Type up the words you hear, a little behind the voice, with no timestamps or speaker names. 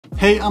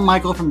Hey, I'm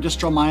Michael from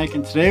DistroMike,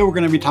 and today we're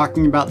going to be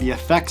talking about the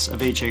effects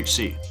of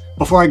HHC.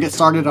 Before I get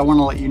started, I want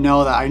to let you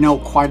know that I know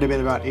quite a bit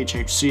about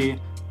HHC.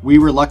 We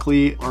were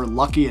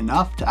lucky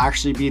enough to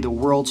actually be the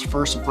world's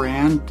first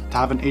brand to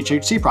have an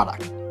HHC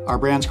product. Our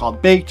brand's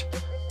called Vape,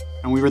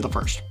 and we were the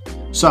first.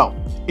 So,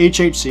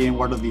 HHC and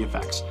what are the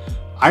effects?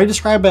 I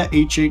describe a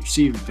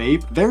HHC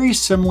vape very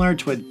similar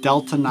to a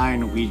Delta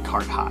 9 weed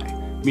cart high.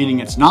 Meaning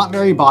it's not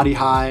very body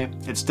high,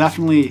 it's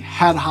definitely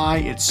head high,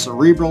 it's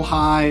cerebral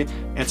high,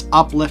 it's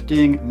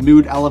uplifting,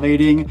 mood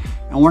elevating.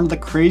 And one of the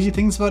crazy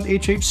things about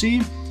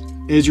HHC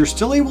is you're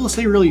still able to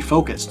stay really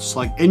focused. So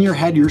like in your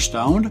head, you're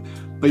stoned,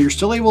 but you're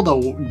still able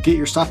to get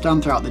your stuff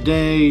done throughout the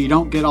day. You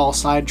don't get all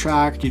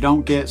sidetracked. You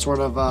don't get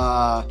sort of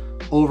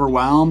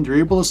overwhelmed. You're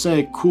able to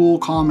stay cool,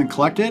 calm, and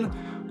collected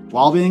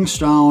while being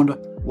stoned,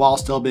 while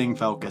still being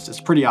focused. It's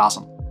pretty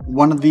awesome.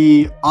 One of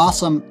the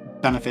awesome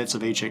benefits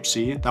of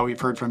HHC that we've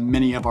heard from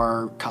many of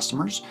our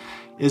customers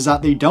is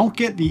that they don't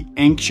get the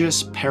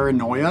anxious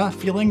paranoia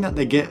feeling that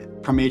they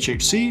get from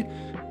HHC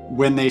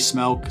when they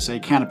smoke, say,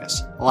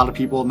 cannabis. A lot of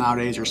people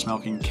nowadays are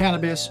smoking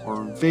cannabis or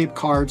vape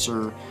carts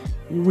or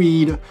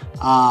weed,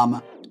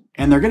 and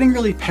they're getting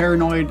really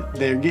paranoid.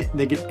 They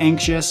get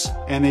anxious,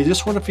 and they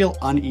just sort of feel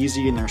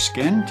uneasy in their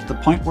skin to the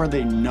point where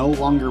they no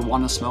longer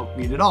want to smoke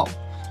weed at all.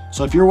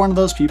 So if you're one of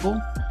those people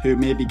who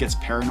maybe gets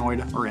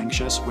paranoid or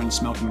anxious when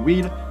smoking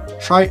weed,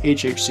 try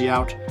HHC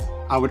out.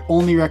 I would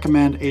only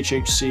recommend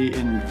HHC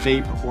in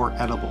vape or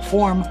edible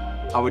form.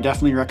 I would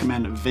definitely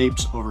recommend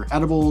vapes over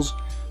edibles,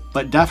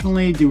 but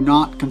definitely do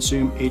not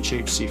consume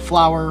HHC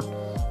flower.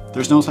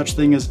 There's no such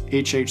thing as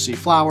HHC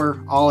flower.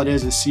 All it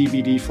is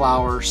CBD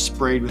flower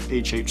sprayed with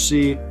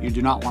HHC. You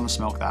do not want to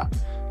smoke that.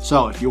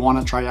 So if you want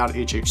to try out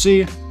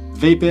HHC,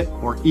 vape it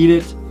or eat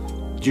it.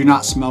 Do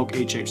not smoke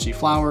HHC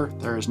flower.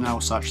 There is no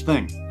such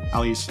thing. At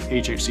least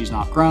HHC is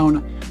not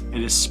grown.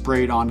 It is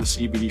sprayed onto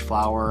CBD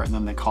flower, and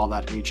then they call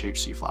that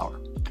HHC flower.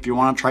 If you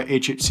want to try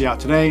HHC out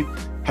today,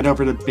 head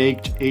over to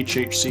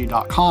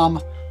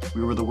bakedhhc.com.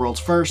 We were the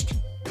world's first,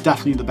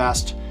 definitely the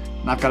best.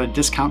 And I've got a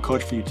discount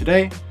code for you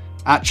today.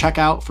 At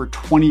checkout for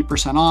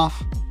 20%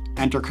 off,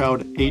 enter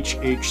code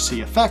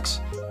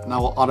HHCEffects, and that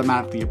will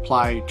automatically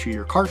apply to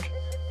your cart.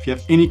 If you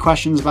have any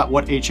questions about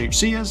what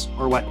HHC is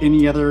or what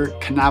any other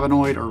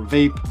cannabinoid or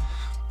vape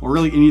or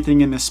really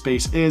anything in this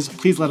space is,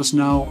 please let us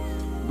know.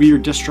 We are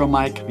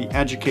DistroMike, the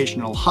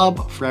educational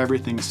hub for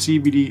everything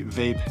CBD,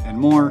 vape, and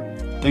more.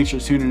 Thanks for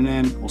tuning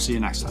in. We'll see you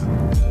next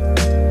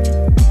time.